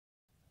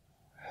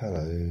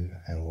Hello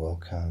and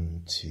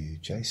welcome to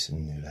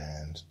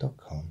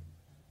jasonnewland.com.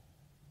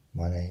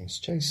 My name's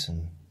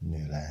Jason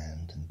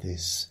Newland and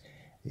this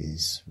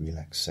is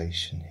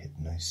Relaxation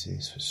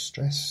Hypnosis for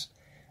stress,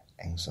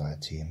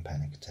 anxiety and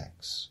panic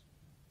attacks.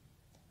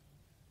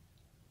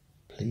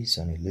 Please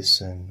only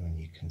listen when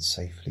you can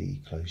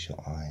safely close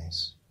your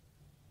eyes.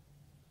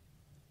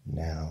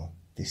 Now,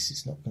 this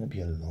is not going to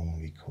be a long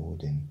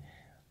recording.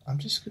 I'm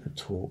just going to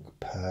talk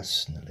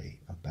personally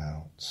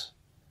about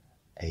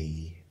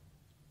a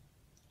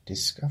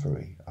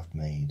discovery I've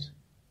made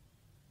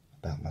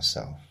about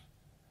myself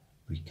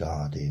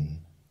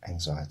regarding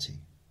anxiety.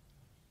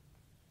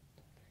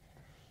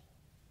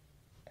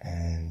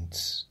 And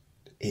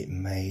it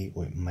may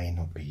or it may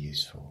not be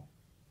useful.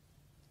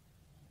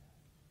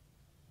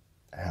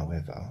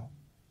 However,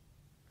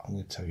 I'm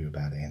going to tell you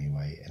about it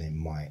anyway, and it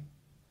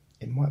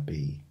might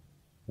be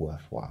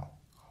worthwhile.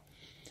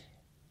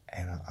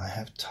 And I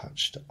have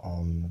touched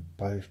on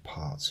both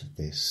parts of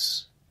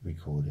this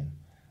recording.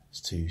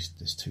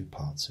 There's two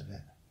parts of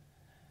it,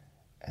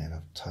 and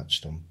I've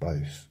touched on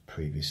both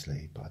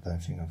previously, but I don't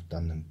think I've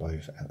done them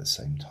both at the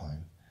same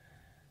time.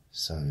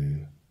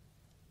 So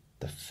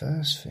the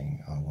first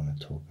thing I want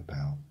to talk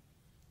about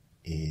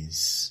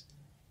is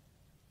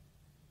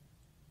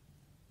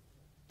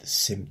the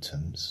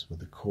symptoms, or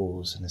the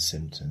cause and the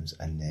symptoms,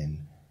 and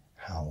then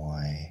how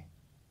I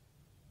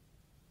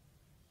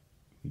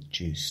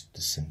reduced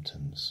the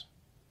symptoms.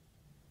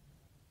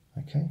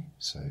 Okay,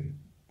 so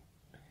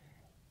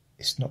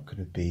it's not going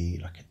to be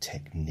like a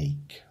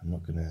technique. I'm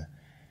not going to,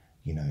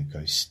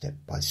 go step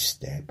by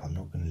step. I'm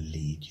not going to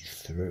lead you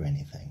through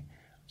anything.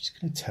 I'm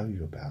just going to tell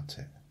you about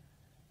it.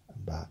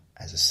 But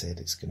as I said,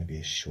 it's going to be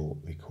a short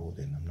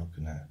recording. I'm not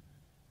going to,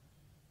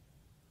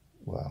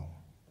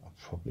 I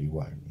probably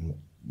won't.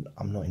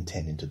 I'm not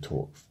intending to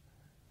talk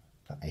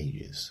for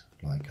ages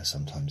like I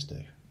sometimes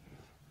do.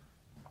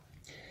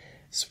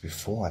 So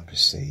before I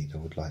proceed, I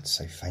would like to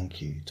say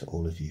thank you to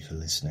all of you for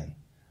listening.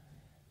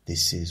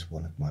 This is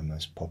one of my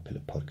most popular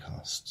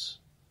podcasts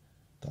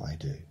that I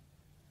do.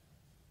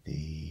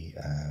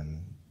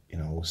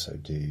 I also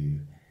do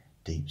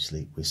Deep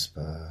Sleep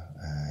Whisper,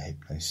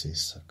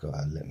 Hypnosis. I've got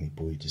a Let Me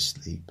Bore You to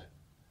Sleep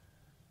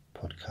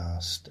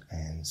podcast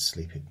and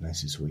Sleep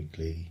Hypnosis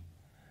Weekly,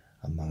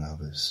 among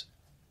others.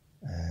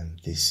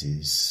 This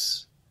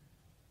is,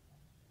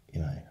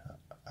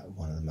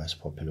 one of the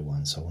most popular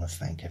ones. So I want to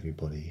thank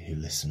everybody who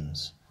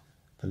listens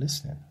for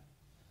listening.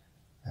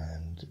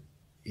 And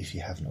if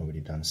you haven't already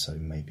done so,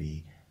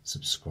 maybe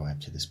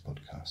subscribe to this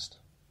podcast.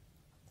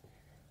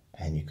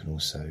 And you can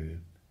also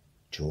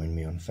join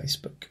me on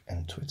Facebook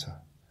and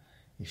Twitter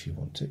if you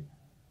want to.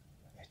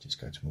 Just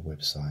go to my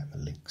website,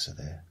 my links are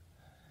there.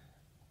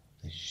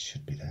 They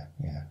should be there,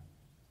 yeah.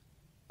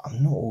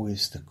 I'm not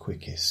always the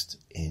quickest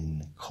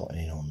in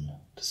cottoning on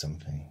to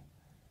something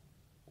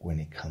when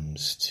it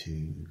comes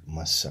to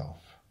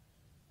myself.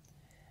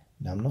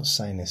 Now, I'm not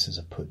saying this as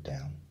a put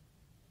down.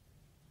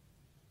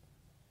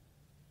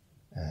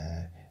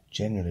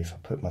 Generally, if I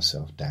put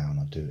myself down,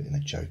 I do it in a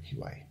jokey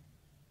way.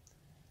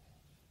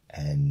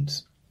 And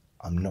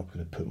I'm not going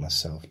to put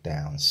myself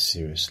down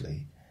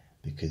seriously,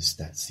 because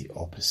that's the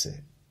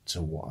opposite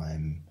to what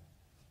I'm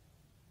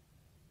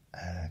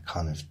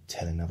kind of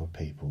telling other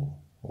people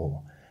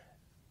or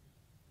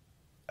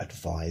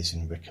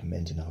advising,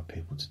 recommending other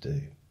people to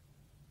do.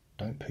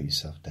 Don't put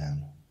yourself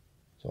down.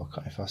 So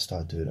if I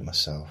start doing it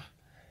myself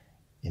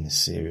in a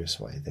serious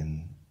way,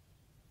 then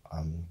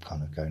I'm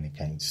kind of going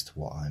against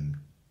what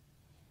I'm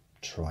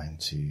trying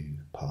to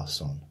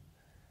pass on.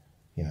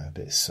 A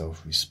bit of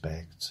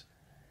self-respect,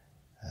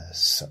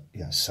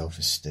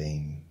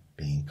 self-esteem,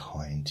 being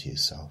kind to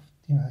yourself,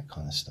 that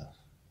kind of stuff,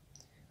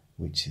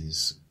 which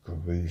is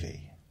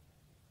groovy.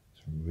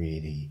 It's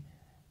really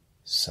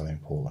so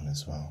important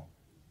as well.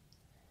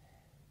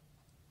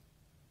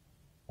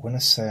 When I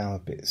say I'm a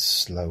bit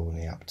slow on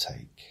the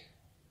uptake,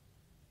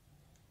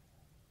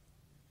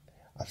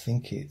 I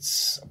think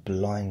it's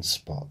blind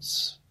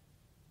spots.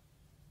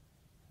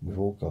 We've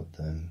all got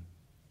them,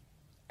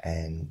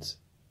 and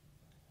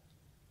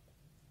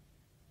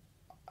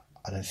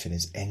I don't think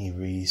there's any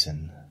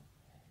reason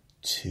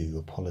to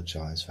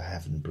apologise for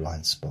having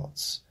blind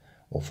spots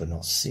or for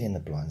not seeing the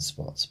blind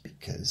spots,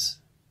 because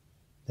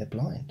they're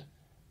blind.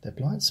 They're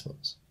blind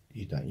spots.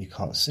 You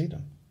can't see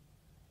them.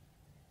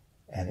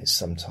 And it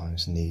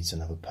sometimes needs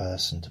another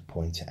person to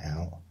point it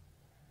out,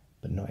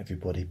 but not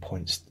everybody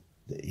points.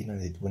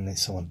 When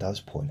someone does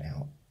point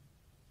out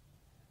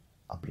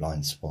a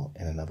blind spot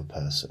in another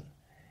person,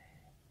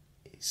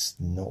 it's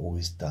not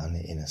always done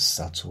in a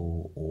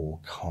subtle or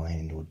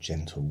kind or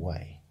gentle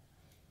way,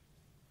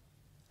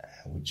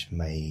 which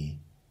may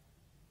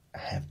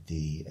have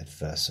the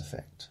adverse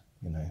effect.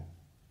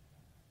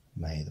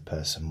 May the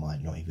person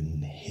might not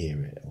even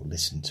hear it or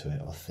listen to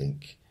it or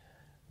think,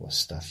 "What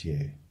stuff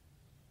you?"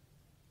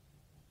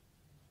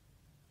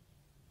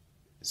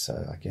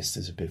 So I guess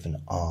there's a bit of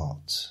an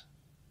art.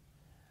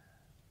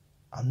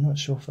 I'm not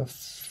sure if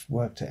I've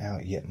worked it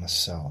out yet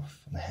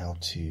myself on how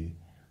to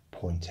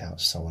point out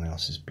someone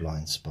else's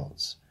blind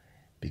spots.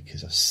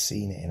 because I've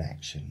seen it in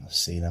action. I've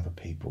seen other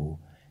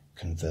people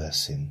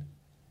conversing,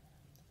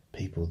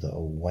 people that are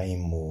way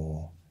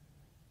more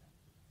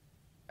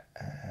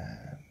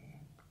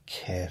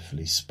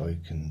carefully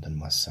spoken than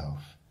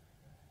myself,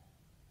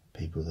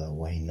 people that are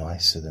way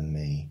nicer than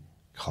me,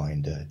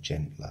 kinder,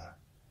 gentler,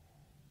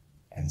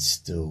 and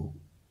still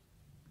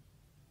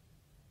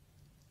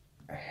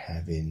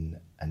having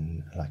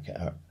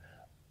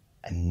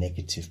a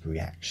negative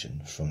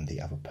reaction from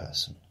the other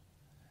person.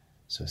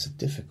 So it's a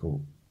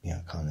difficult,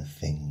 kind of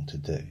thing to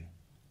do.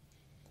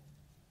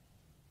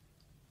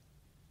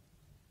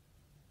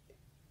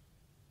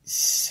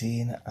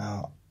 Seeing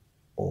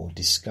or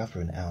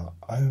discovering our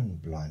own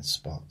blind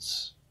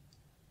spots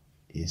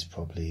is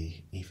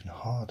probably even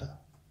harder.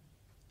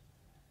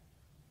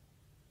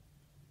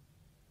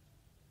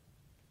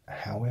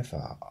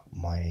 However,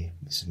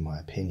 this is my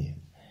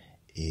opinion,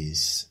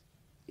 is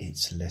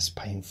it's less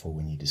painful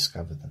when you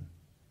discover them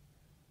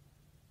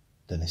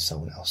than if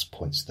someone else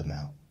points them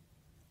out.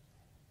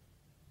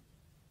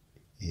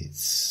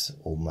 It's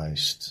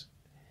almost,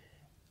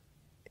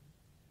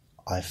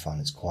 I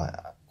find it's quite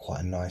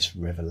a nice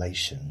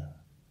revelation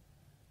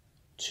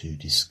to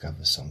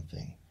discover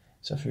something.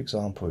 So for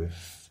example,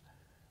 if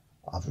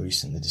I've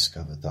recently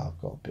discovered that I've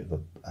got a bit of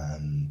a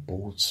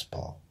bald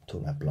spot, I'm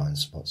talking about blind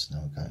spots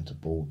now, we're going to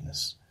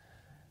baldness.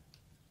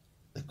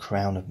 The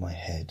crown of my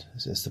head,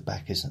 it's the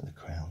back, isn't it, the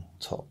crown,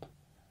 top.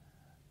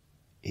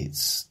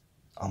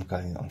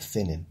 I'm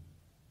thinning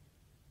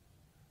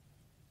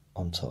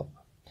on top.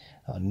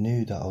 I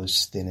knew that I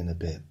was thinning a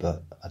bit,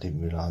 but I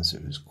didn't realise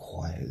it was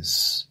quite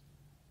as,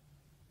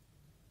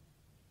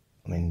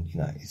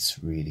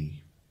 it's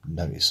really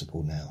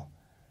noticeable now,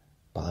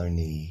 but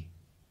only,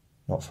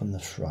 not from the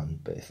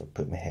front, but if I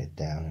put my head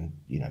down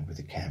and, with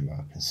the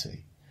camera I can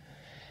see.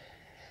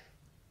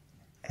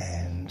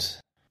 And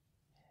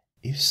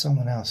if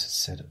someone else had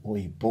said, "Oh,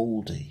 you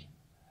baldy,"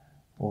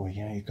 or,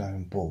 you're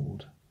going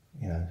bald,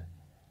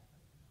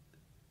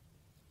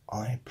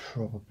 I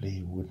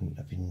probably wouldn't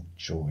have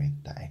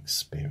enjoyed that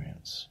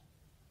experience.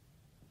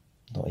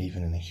 Not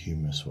even in a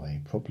humorous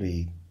way.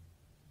 Probably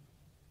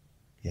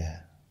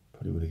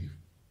would have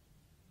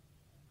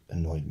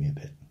annoyed me a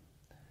bit.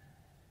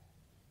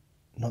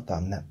 Not that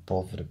I'm that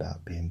bothered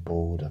about being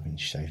bald. I've been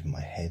shaving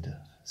my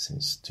head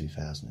since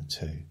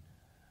 2002,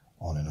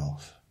 on and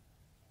off.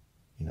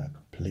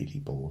 Completely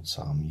bald,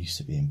 so I'm used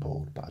to being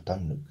bald, but I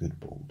don't look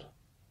good bald.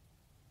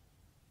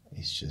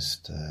 It's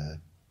just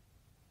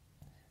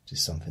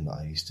something that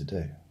I used to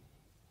do.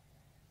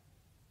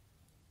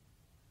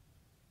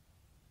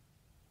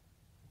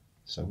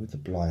 So with the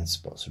blind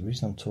spots, the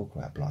reason I'm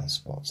talking about blind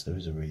spots, there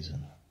is a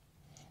reason,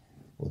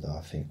 although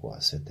I think what I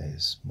said there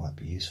might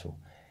be useful,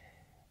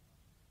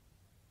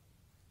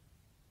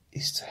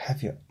 is to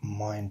have your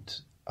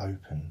mind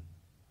open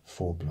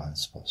for blind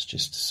spots,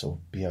 just to sort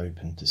of be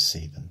open to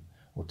see them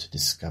or to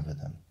discover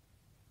them.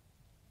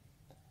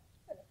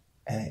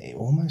 And it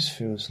almost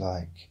feels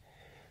like,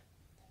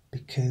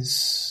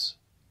 because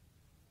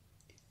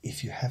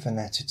if you have an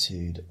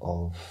attitude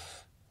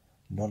of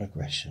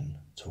non-aggression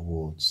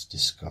towards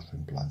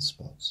discovering blind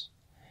spots,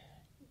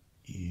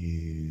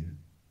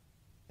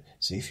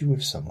 so if you're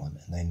with someone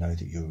and they know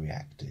that you're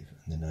reactive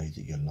and they know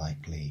that you're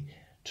likely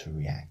to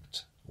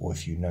react, or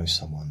if you know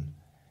someone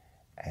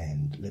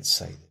and let's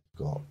say they've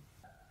got,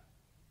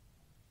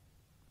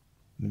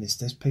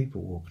 there's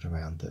people walking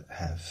around that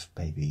have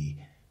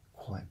maybe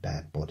quite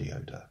bad body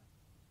odour,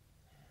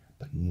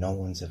 but no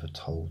one's ever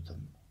told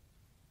them.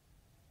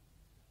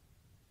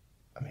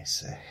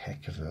 It's a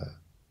heck of a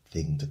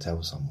thing to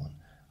tell someone.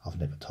 I've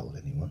never told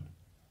anyone.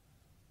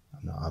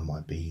 I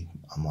might be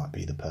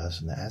the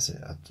person that has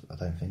it. I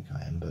don't think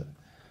I am, but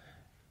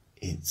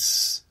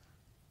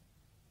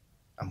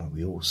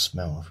we all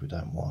smell if we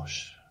don't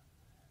wash.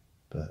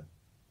 But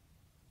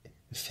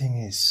the thing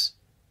is,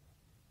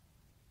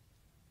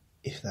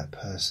 if that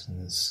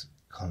person's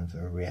kind of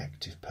a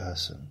reactive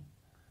person,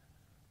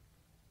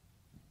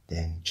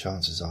 then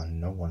chances are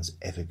no one's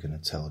ever going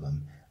to tell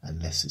them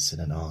unless it's in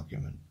an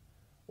argument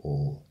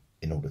or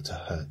in order to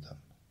hurt them.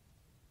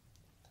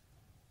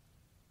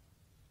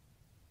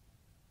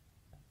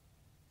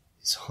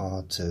 It's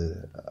hard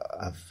to,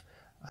 as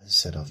I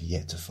said, I've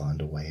yet to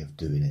find a way of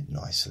doing it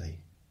nicely.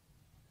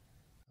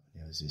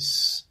 There was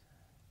this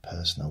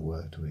person I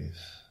worked with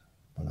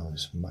when I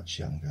was much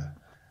younger,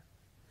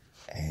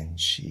 and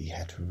she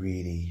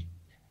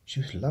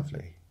was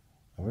lovely.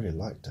 I really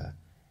liked her.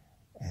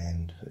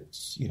 And,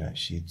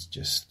 she'd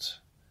just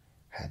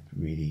had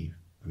really,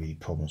 really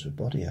problems with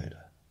body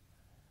odour.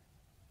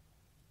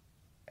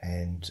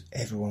 And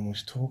everyone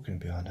was talking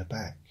behind her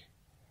back.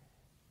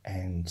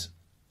 And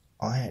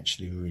I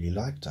actually really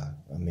liked her.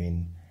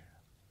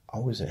 I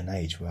was at an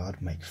age where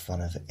I'd make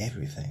fun of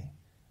everything,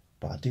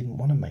 but I didn't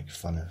want to make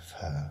fun of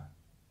her.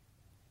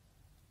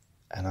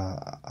 And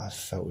I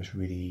felt it was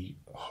really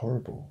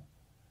horrible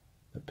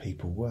that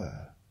people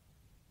were.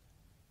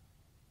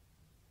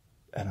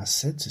 And I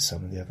said to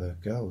some of the other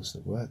girls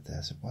that worked there,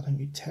 I said, why don't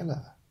you tell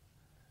her?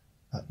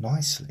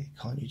 Nicely,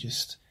 can't you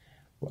just...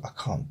 Well, I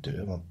can't do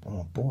it, I'm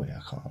a boy, I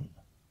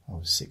I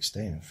was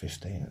 16 and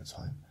 15 at the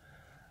time.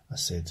 I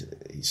said,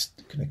 it's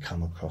going to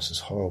come across as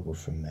horrible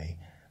from me.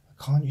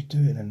 Can't you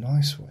do it in a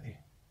nice way?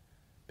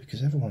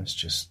 Because everyone's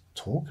just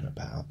talking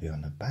about I'll be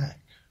on the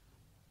back.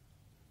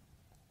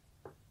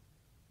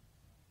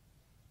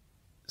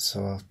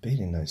 So I've been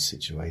in those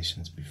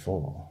situations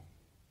before,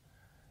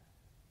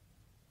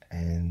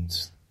 and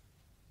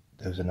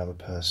there was another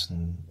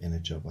person in a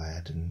job I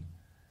had, and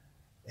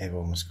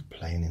everyone was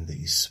complaining that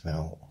he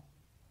smelt.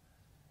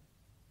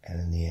 And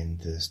in the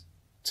end, the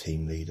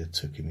team leader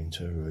took him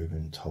into a room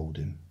and told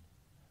him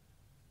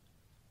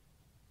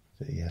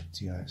that he had,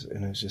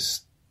 and it was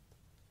just,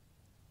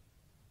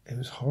 it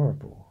was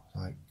horrible.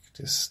 Like,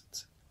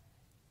 just,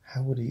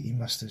 how would he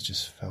must have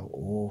just felt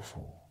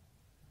awful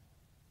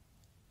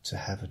to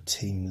have a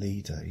team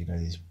leader,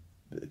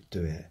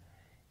 do it.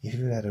 If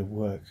he had a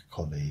work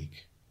colleague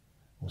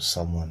or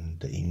someone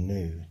that he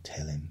knew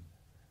tell him,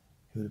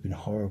 it would have been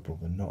horrible,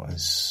 but not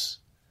as,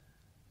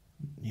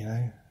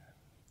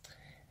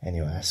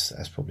 Anyway,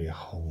 that's probably a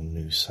whole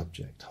new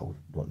subject,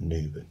 not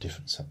new, but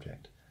different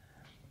subject.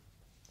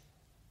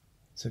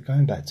 So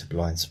going back to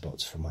blind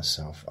spots for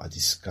myself, I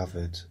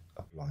discovered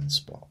a blind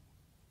spot.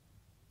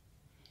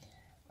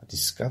 I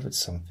discovered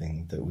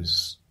something that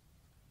was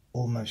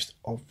almost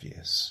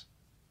obvious,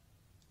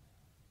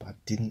 but I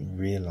didn't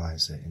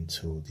realise it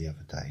until the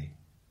other day.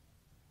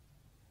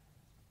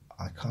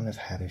 I kind of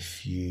had a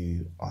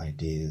few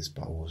ideas,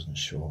 but I wasn't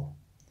sure.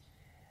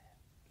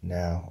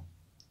 Now,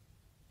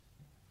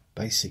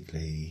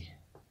 basically,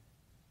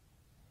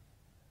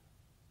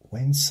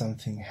 when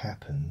something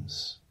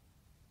happens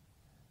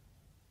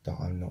that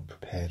I'm not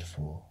prepared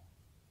for,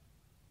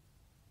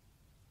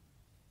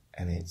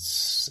 and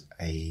it's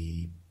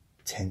a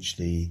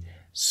potentially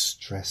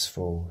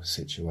stressful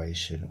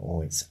situation,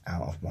 or it's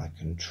out of my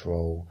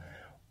control,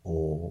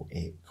 or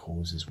it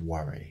causes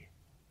worry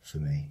for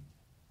me,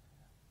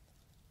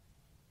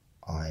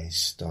 I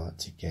start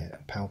to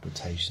get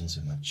palpitations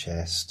in my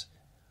chest,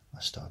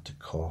 I start to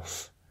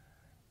cough,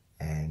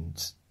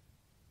 and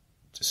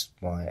just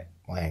my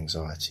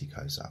anxiety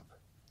goes up.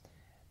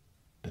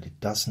 But it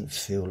doesn't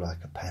feel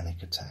like a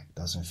panic attack,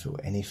 doesn't feel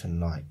anything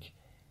like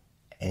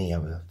any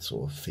other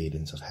sort of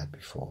feelings I've had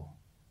before,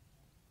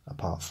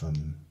 apart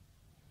from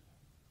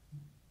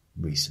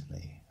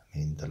recently. I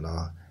mean,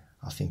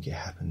 I think it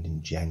happened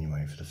in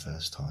January for the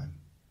first time,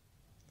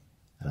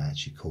 and I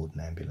actually called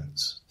an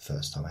ambulance the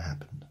first time it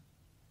happened.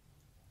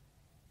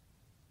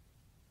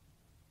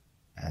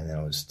 And then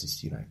I was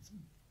just,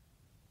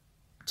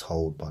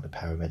 told by the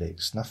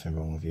paramedics, nothing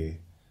wrong with you.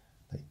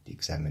 They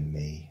examined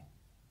me,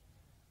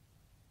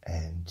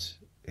 and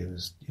it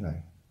was,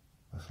 I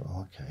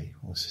thought, okay,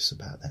 what's this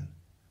about then?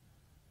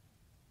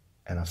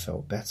 And I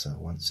felt better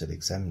once they'd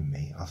examined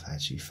me. I've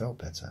actually felt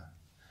better.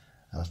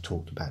 And I've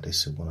talked about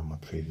this in one of my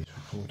previous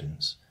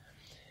recordings.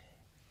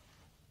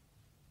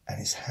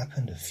 And it's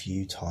happened a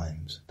few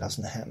times. It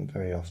doesn't happen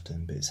very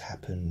often, but it's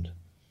happened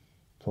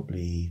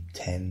probably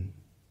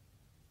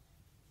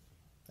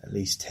at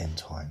least 10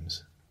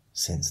 times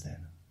since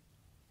then.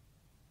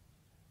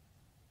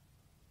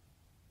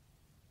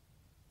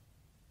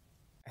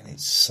 And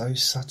it's so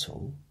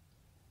subtle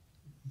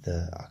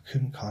that I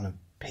couldn't kind of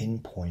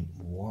pinpoint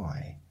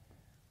why.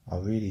 I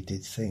really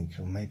did think,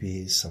 well, maybe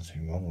there's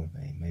something wrong with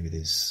me. Maybe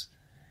there's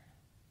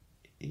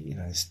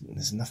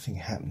nothing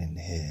happening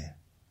here.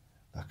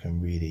 I can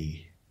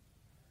really,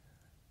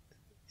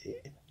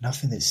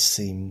 nothing that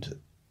seemed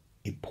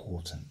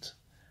important.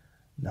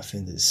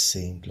 Nothing that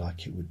seemed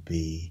like it would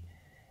be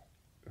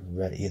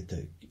ready,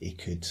 that it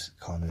could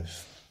kind of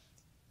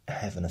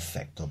have an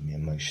effect on me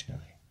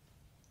emotionally.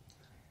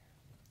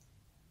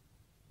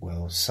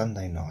 Well,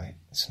 Sunday night,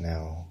 it's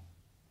now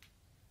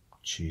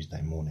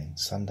Tuesday morning,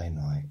 Sunday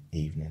night,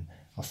 evening,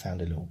 I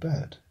found a little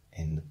bird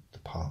in the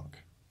park.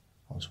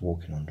 I was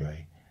walking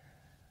Andre,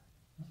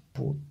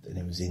 and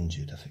it was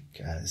injured. I think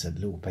it's a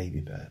little baby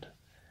bird.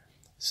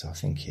 So I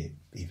think it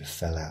either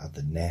fell out of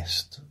the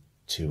nest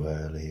too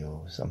early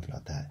or something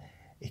like that.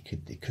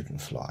 It couldn't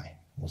fly.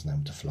 It wasn't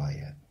able to fly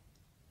yet.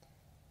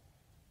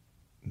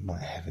 It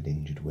might have an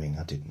injured wing,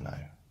 I didn't know.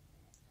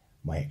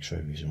 My X-ray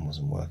vision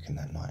wasn't working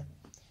that night.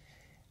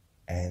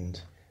 And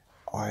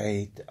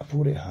I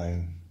brought it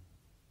home,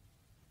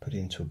 put it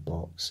into a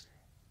box,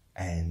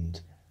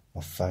 and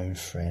my friend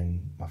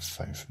phoned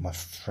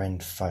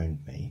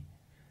me,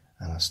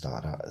 and I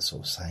started out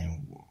sort of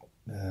saying,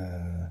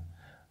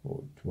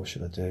 what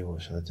should I do?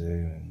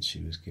 And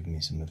she was giving me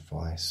some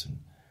advice, and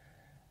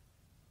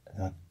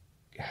I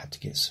had to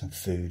get some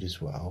food as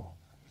well,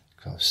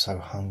 because I was so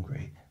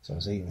hungry, so I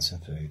was eating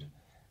some food.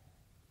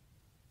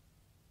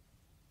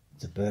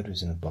 The bird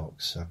was in a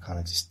box, so I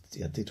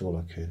did all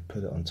I could,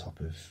 put it on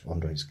top of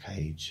Andre's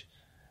cage,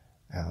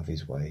 out of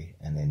his way,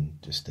 and then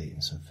just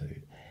eating some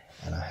food.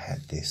 And I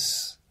had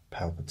this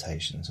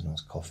palpitations and I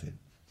was coughing.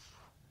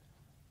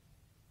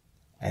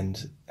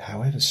 And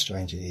however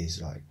strange it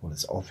is,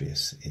 it's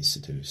obvious it's to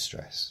do with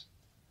stress.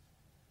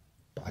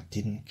 But I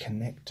didn't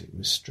connect it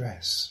with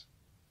stress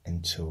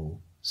until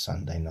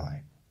Sunday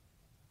night.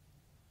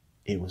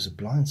 It was a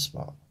blind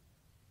spot.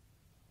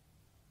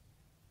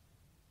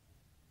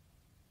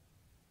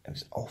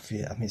 was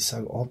obvious. I mean, it's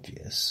so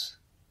obvious,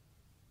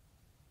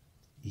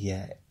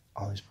 yet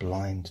I was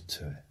blind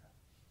to it.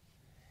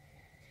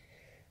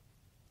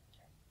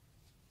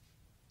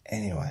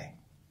 Anyway,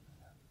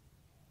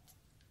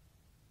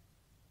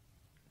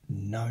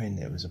 knowing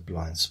it was a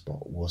blind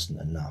spot wasn't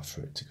enough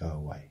for it to go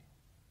away.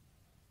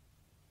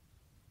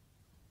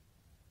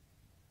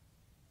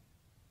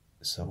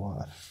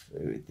 So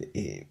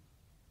it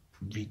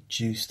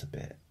reduced a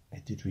bit.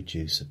 It did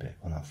reduce a bit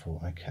when I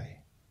thought, okay,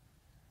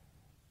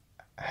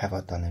 have I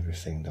done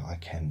everything that I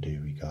can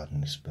do regarding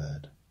this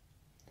bird?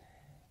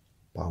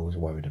 But I was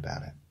worried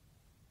about it.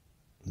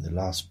 The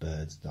last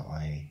bird that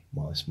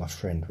my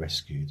friend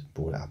rescued,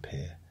 brought it up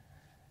here,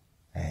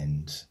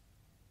 and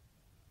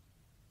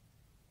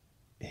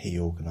he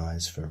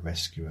organised for a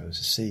rescue. It was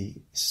a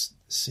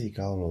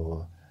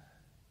seagull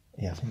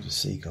I think it was a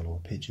seagull or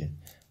a pigeon.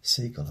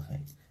 Seagull, I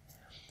think.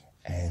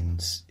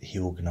 And he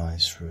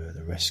organised for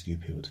the rescue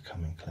people to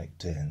come and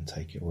collect it and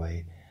take it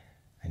away,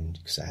 and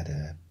because it had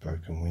a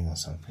broken wing or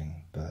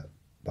something. But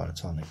by the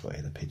time they got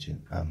here,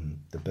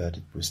 the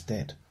bird was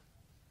dead.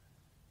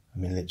 I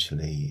mean,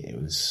 literally,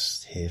 it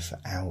was here for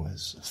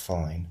hours,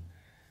 fine,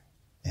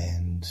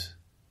 and,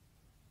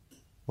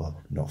 well,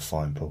 not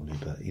fine probably,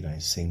 but,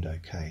 it seemed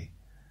okay.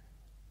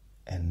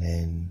 And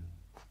then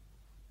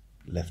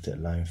left it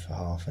alone for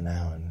half an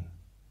hour, and,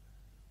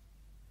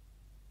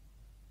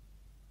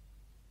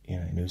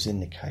 and it was in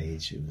the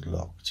cage, it was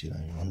locked,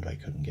 Andre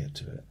couldn't get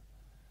to it.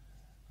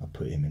 I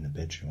put him in the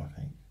bedroom, I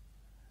think.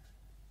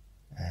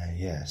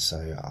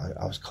 So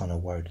I was kind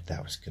of worried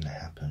that was going to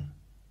happen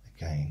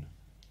again.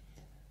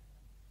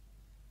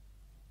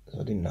 So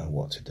I didn't know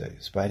what to do.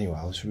 But anyway,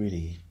 I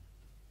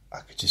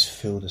could just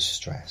feel the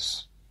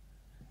stress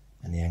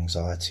and the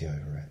anxiety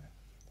over it.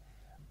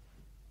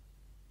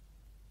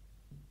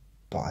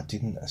 But I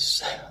didn't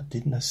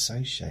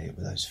associate it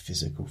with those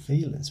physical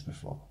feelings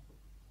before.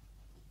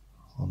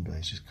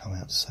 Andre's just come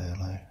out to say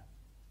hello.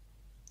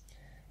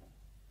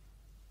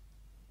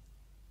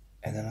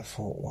 And then I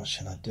thought, what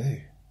should I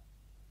do?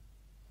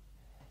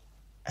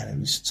 And it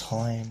was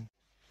time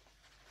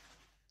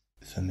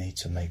for me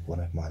to make one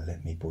of my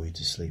Let Me Bore You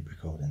to Sleep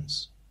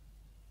recordings,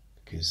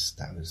 because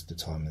that was the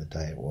time of the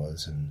day it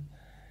was, and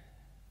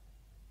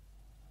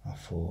I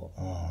thought,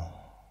 I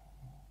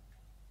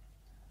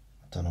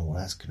don't know what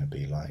that's going to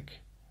be like.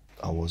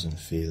 I wasn't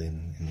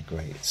feeling in the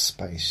greatest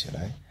space,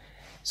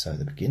 So at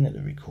the beginning of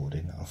the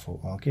recording, I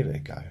thought, I'll give it a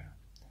go.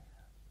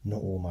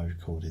 Not all my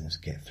recordings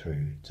get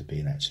through to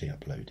being actually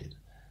uploaded.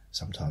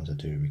 Sometimes I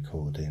do a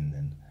recording,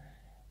 and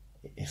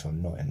if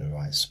I'm not in the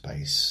right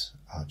space,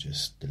 I'll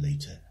just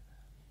delete it.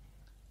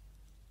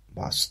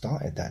 But I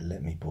started that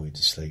Let Me Bore You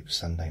to Sleep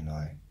Sunday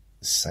night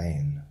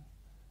saying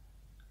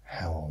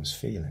how I was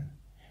feeling,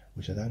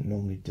 which I don't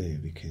normally do,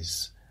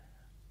 because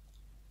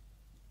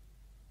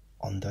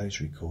on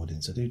those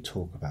recordings I do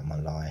talk about my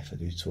life, I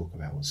do talk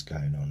about what's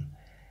going on,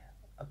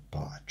 but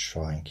I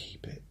try and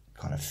keep it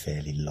kind of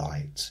fairly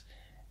light,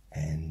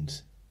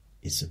 and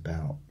it's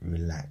about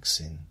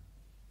relaxing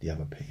the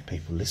other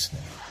people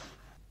listening.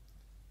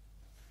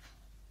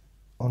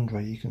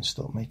 Andre, you can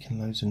stop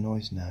making loads of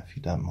noise now if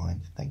you don't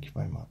mind. Thank you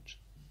very much.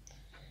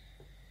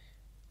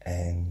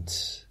 And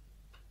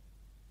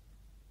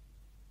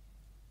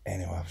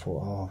anyway, I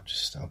thought,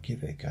 I'll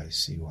give it a go,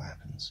 see what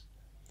happens.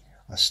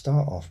 I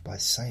start off by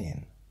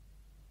saying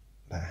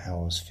about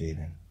how I was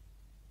feeling,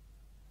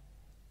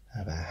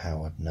 about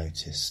how I'd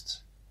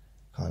noticed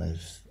kind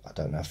of, I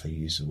don't know if I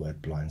used the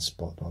word blind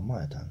spot, but I might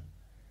have done.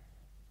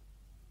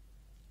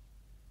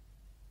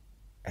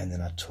 And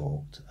then I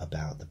talked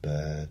about the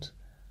bird.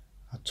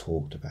 I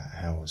talked about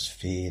how I was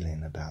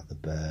feeling about the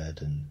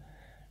bird and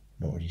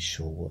not really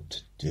sure what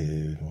to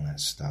do and all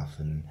that stuff,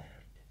 and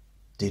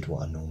did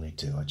what I normally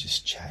do. I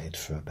just chatted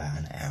for about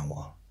an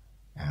hour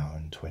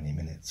and 20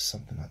 minutes,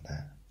 something like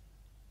that.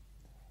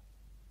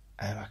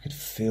 And I could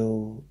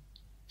feel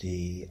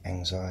the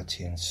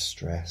anxiety and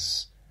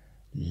stress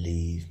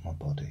leave my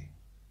body.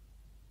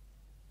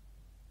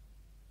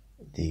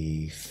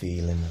 The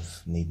feeling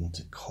of needing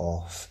to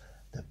cough,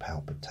 the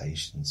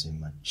palpitations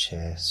in my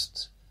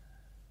chest,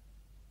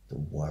 the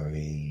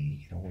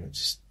worry, all it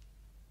just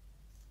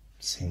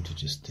seemed to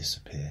just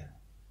disappear.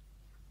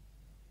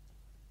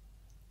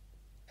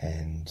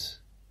 And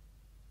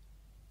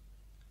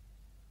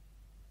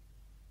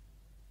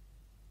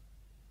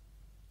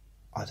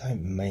I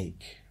don't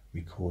make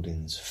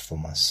recordings for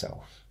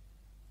myself.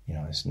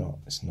 It's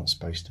not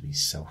supposed to be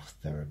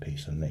self-therapy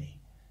for me.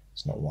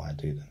 It's not why I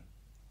do them.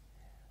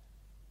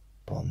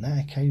 But on that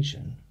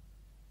occasion,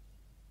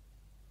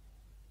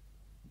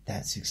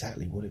 that's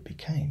exactly what it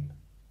became.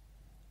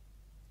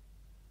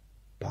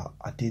 But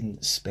I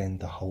didn't spend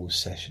the whole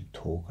session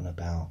talking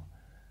about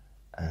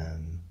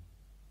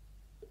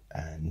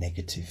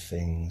negative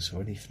things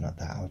or anything like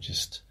that. I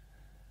just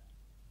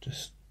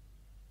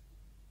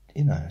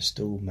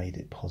still made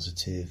it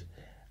positive.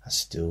 I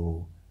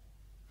still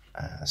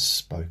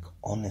spoke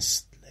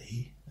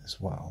honestly as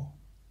well.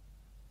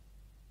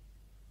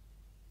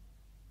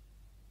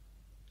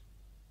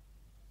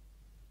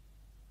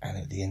 And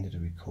at the end of the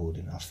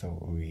recording, I felt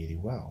really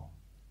well.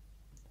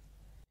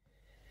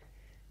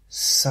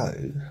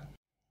 So,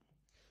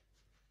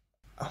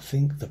 I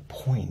think the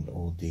point,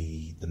 or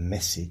the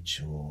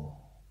message, or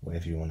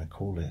whatever you want to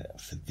call it,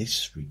 for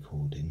this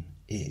recording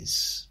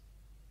is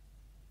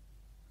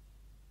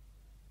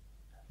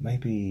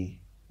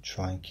maybe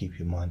try and keep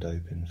your mind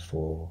open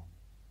for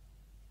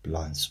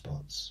blind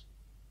spots.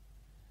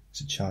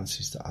 So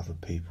chances that other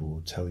people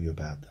will tell you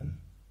about them,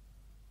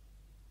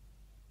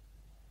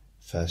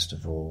 first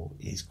of all,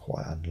 is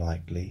quite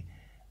unlikely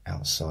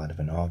outside of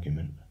an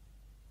argument.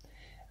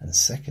 And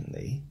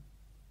secondly,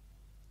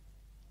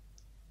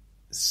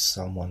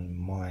 someone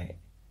might,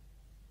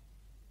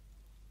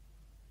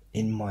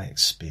 in my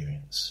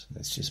experience,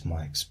 it's just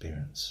my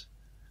experience,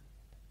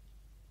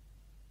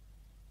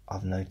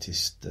 I've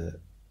noticed that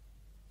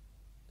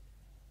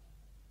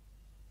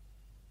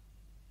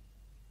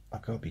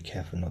I've got to be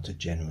careful not to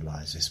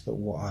generalise this, but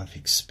what I've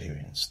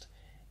experienced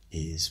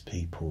is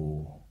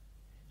people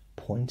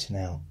pointing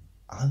out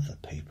other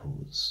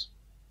people's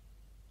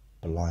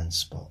blind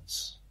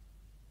spots,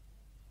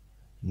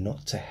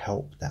 not to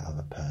help that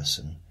other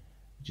person,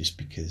 just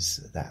because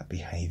that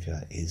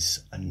behaviour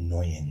is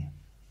annoying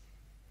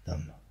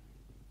them.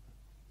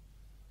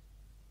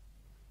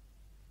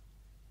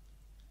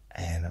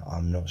 And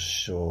I'm not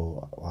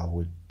sure,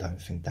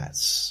 don't think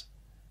that's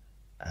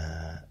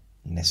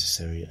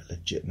necessarily a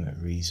legitimate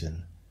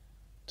reason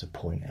to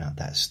point out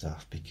that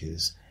stuff,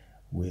 because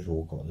we've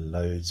all got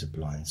loads of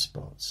blind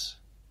spots,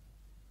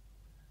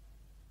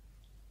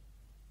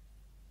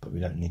 but we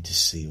don't need to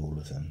see all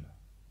of them.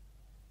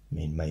 I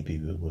mean, maybe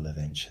we will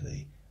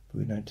eventually, but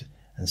we don't.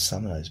 And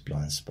some of those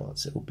blind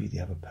spots, it will be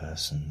the other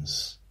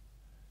person's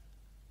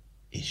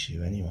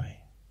issue anyway.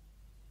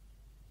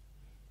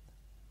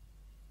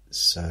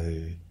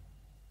 So,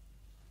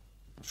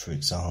 for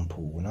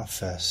example, when I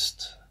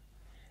first,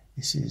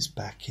 this is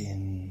back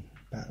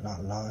like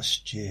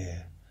last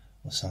year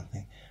or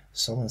something,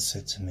 someone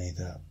said to me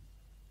that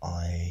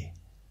I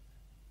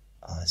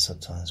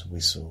sometimes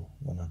whistle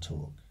when I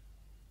talk.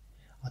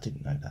 I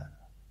didn't know that.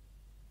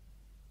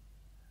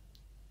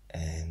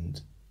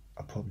 And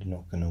I'm probably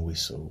not going to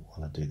whistle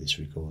while I do this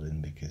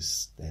recording,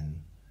 because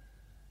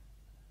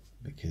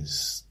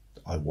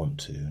I want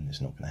to, and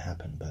it's not going to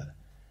happen. But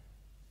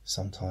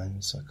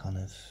sometimes I kind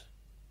of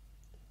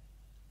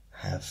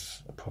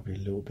have probably a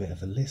little bit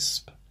of a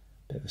lisp, a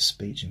bit of a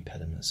speech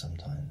impediment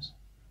sometimes.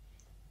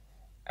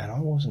 And I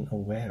wasn't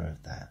aware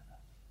of that.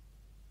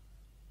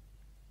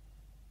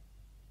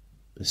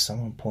 But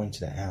someone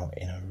pointed it out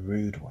in a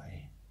rude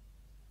way,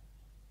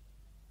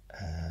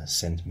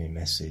 sent me a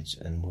message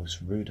and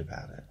was rude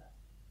about it.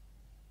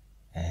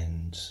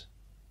 And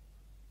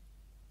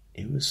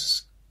it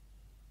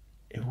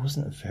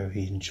wasn't a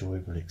very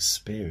enjoyable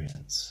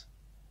experience.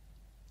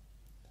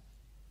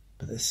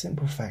 But the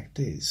simple fact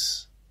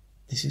is,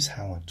 this is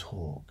how I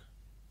talk.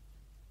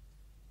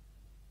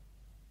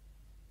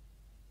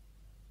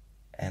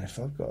 And if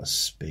I've got a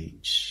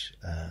speech,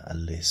 a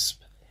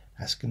lisp,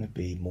 that's going to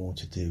be more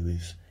to do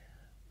with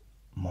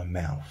my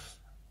mouth,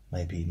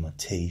 maybe my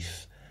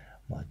teeth,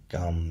 my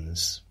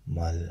gums,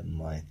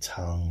 my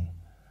tongue,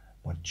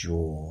 my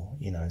jaw.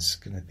 It's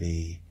going to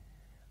be,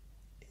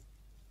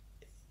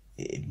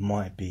 it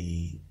might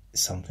be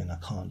something I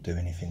can't do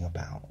anything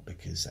about,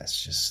 because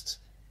that's just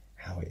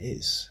how it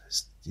is,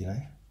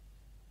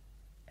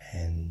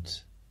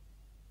 and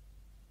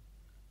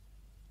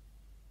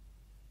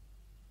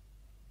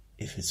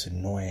if it's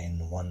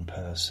annoying one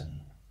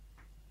person,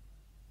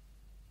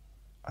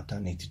 I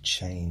don't need to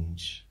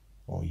change,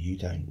 or you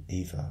don't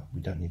either.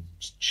 We don't need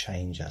to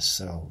change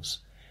ourselves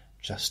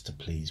just to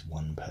please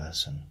one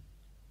person.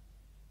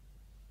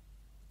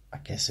 I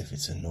guess if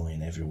it's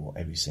annoying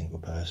every single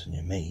person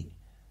you meet,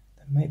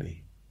 then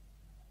maybe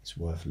it's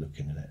worth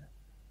looking at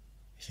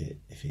it,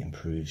 if it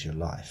improves your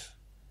life.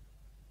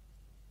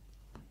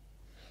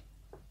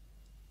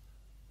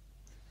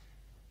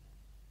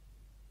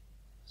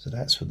 So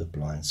that's for the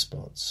blind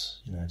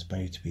spots. It's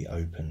maybe to be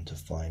open to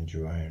find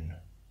your own,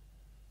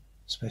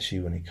 especially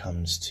when it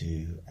comes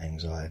to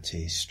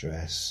anxiety,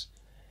 stress,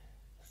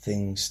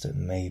 things that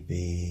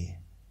maybe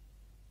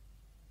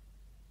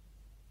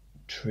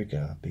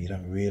trigger, but you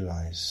don't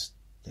realise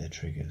they're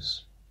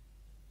triggers.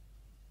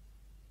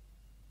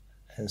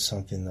 And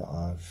something that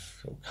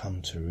I've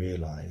come to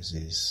realise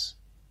is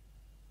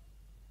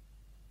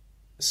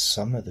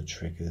some of the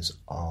triggers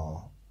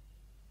are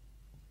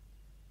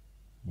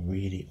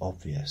really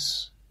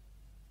obvious,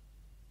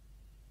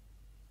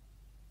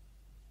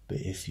 but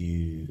if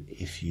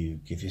you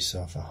give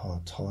yourself a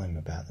hard time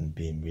about them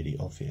being really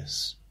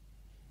obvious,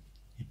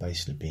 you're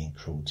basically being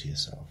cruel to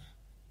yourself.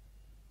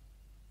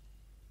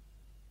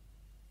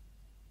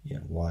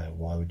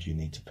 Why would you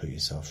need to put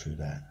yourself through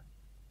that?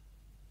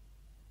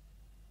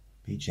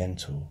 Be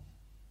gentle.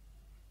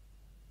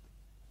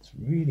 It's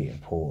really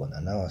important.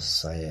 I know I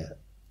say it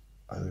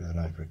over and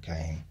over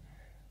again.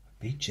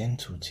 Be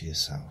gentle to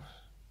yourself.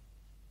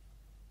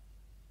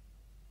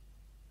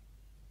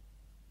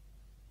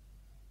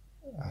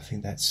 I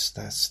think that's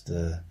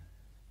the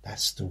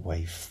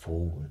way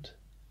forward.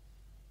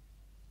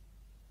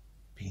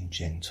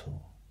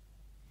 gentle,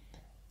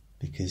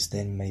 because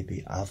then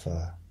maybe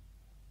other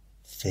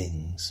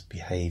things,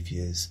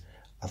 behaviours,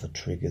 other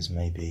triggers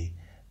maybe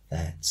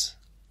that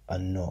are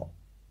not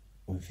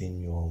within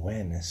your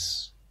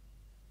awareness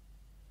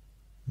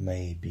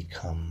may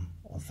become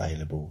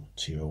available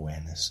to your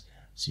awareness,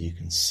 so you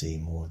can see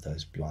more of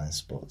those blind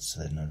spots, so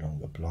they're no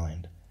longer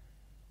blind.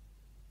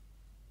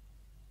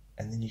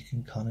 And then you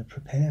can kind of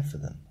prepare for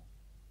them,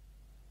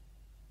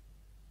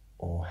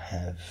 or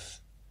have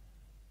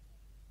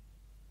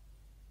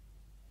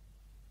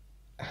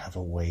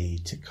a way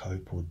to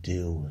cope or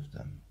deal with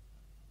them.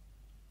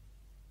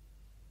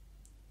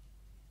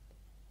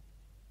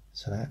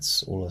 So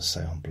that's all I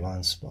say on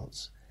blind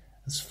spots.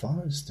 As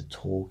far as the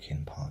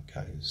talking part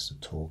goes,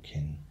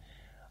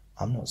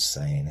 I'm not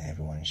saying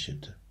everyone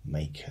should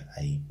make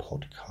a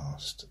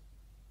podcast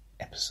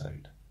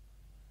episode.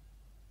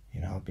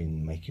 I've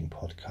been making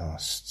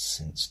podcasts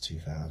since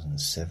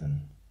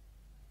 2007,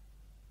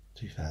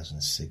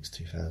 2006,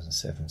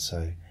 2007,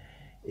 so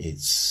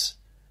it's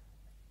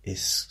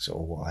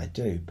sort of what I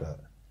do,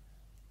 but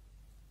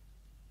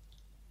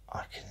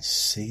I can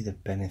see the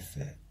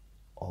benefit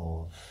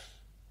of,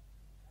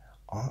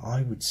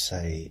 I would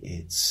say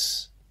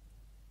it's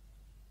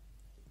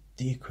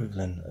the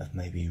equivalent of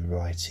maybe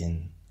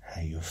writing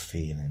how you're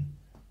feeling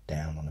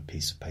down on a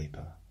piece of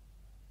paper.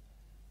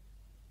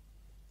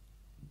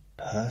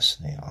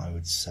 Personally, I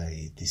would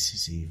say this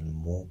is even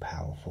more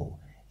powerful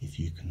if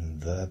you can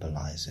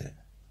verbalize it,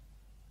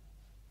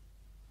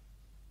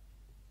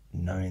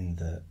 knowing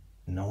that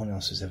no one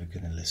else is ever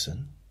going to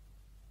listen.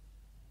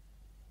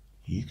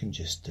 You can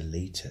just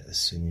delete it as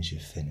soon as you're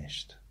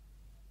finished.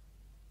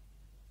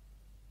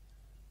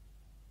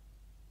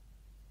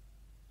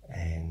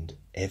 And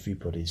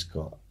everybody's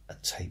got a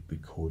tape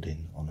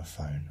recording on a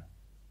phone.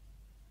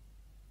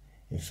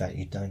 In fact,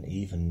 you don't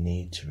even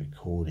need to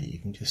record it. You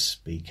can just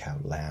speak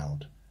out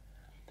loud.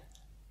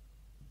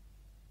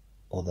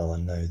 Although I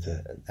know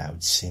that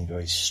would seem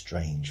very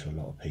strange for a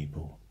lot of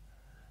people.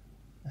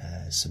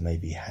 So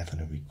maybe having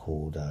a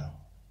recorder,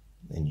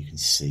 and you can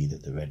see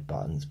that the red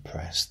button's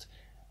pressed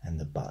and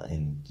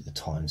the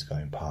time's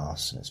going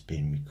past and it's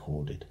being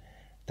recorded.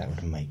 That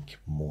would make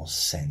more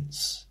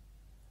sense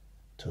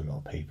to a lot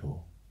of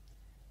people.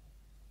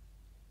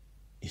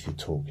 If you're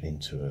talking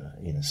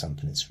into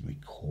something that's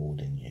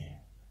recording you,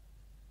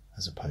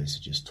 as opposed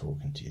to just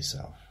talking to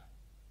yourself.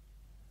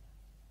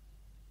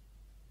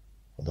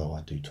 Although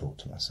I do talk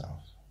to myself,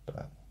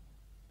 but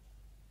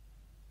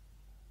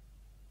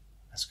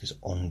that's because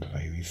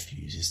Andre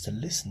refuses to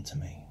listen to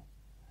me.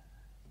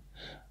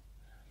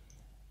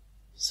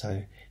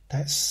 So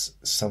that's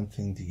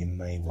something that you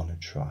may want to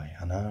try.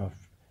 I know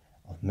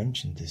I've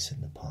mentioned this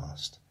in the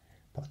past,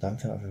 but I don't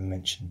think I've ever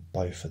mentioned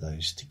both of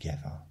those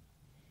together.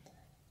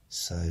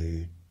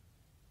 So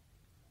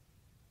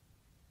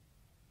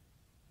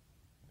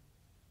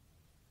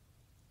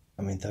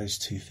those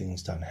two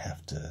things don't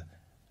have to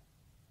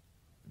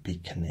be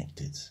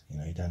connected.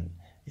 You don't,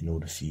 in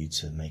order for you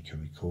to make a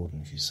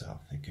recording of yourself,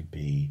 it could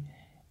be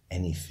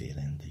any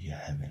feeling that you're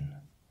having.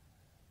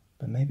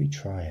 But maybe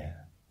try it.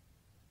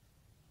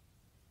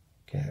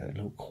 Get a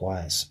little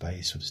quiet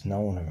space where there's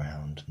no one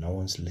around, no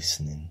one's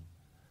listening.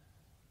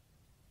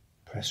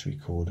 Press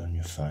record on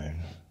your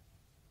phone.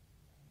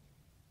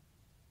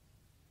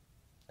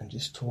 And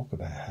just talk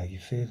about how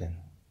you're feeling.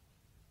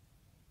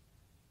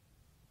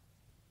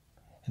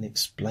 And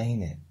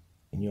explain it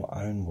in your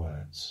own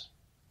words,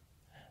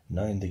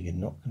 knowing that you're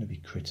not going to be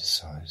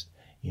criticised,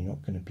 you're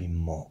not going to be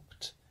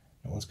mocked,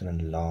 no one's going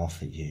to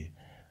laugh at you,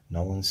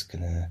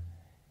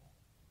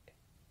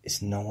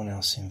 it's no one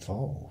else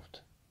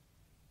involved.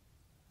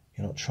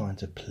 You're not trying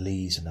to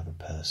please another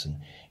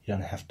person. You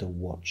don't have to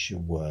watch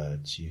your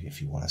words.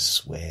 If you want to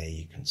swear,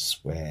 you can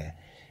swear.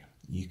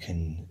 You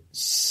can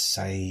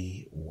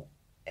say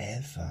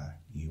whatever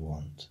you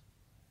want.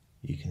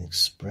 You can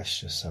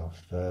express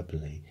yourself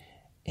verbally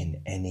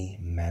in any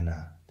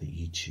manner that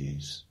you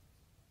choose,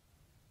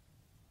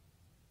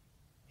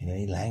 in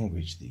any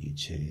language that you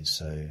choose.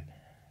 So,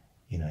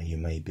 you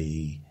may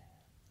be,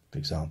 for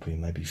example, you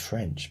may be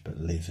French but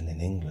living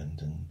in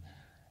England and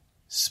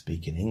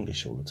speaking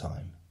English all the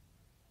time,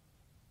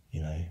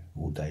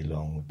 all day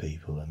long with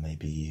people, and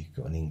maybe you've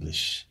got an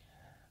English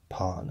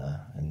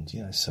partner,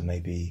 and so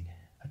maybe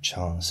a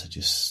chance to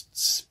just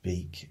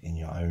speak in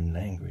your own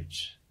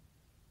language.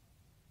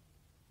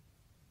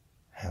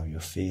 How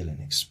you're feeling,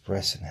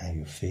 expressing how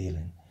you're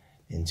feeling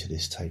into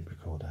this tape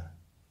recorder.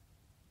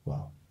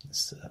 Well,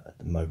 it's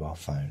the mobile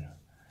phone,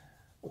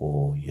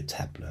 or your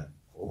tablet,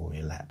 or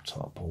your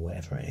laptop, or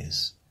whatever it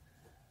is.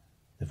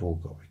 They've all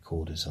got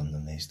recorders on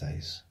them these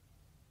days.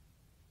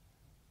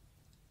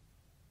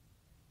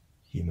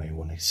 You may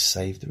want to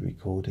save the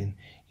recording,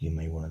 you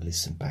may want to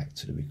listen back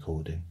to the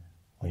recording,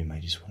 or you may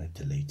just want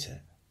to delete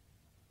it.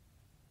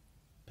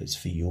 But it's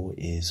for your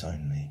ears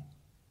only.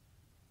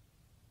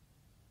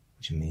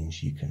 Which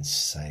means you can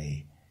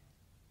say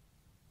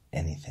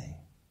anything.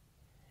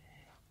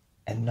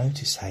 And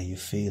notice how you're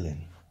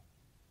feeling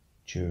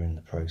during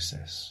the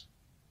process.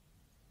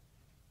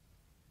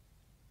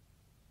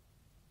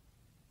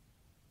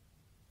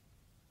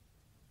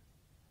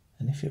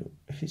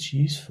 if it's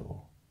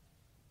useful,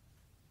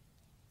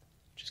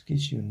 it just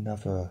gives you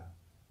another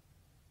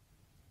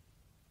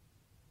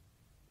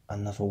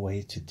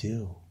way to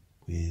deal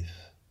with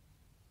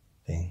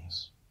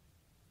things.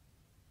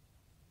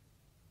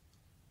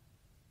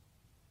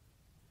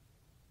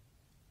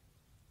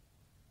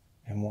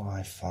 And what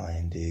I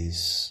find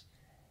is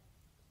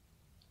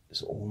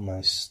it's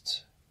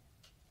almost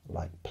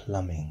like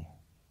plumbing.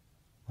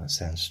 Might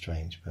sound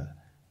strange, but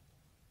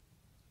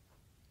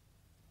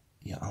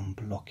you're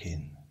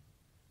unblocking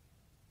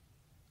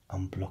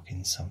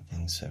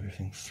something so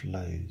everything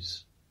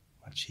flows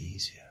much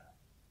easier.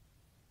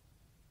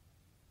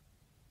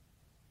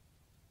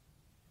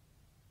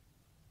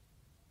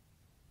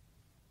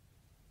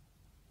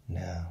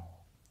 Now,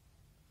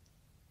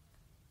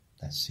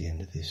 that's the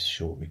end of this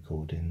short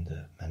recording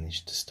that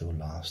managed to still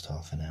last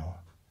half an hour.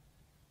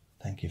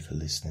 Thank you for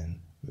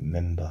listening.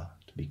 Remember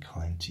to be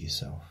kind to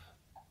yourself,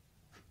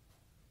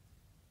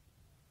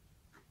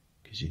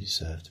 because you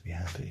deserve to be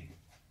happy.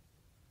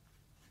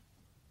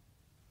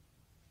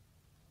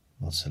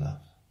 Lots of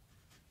love.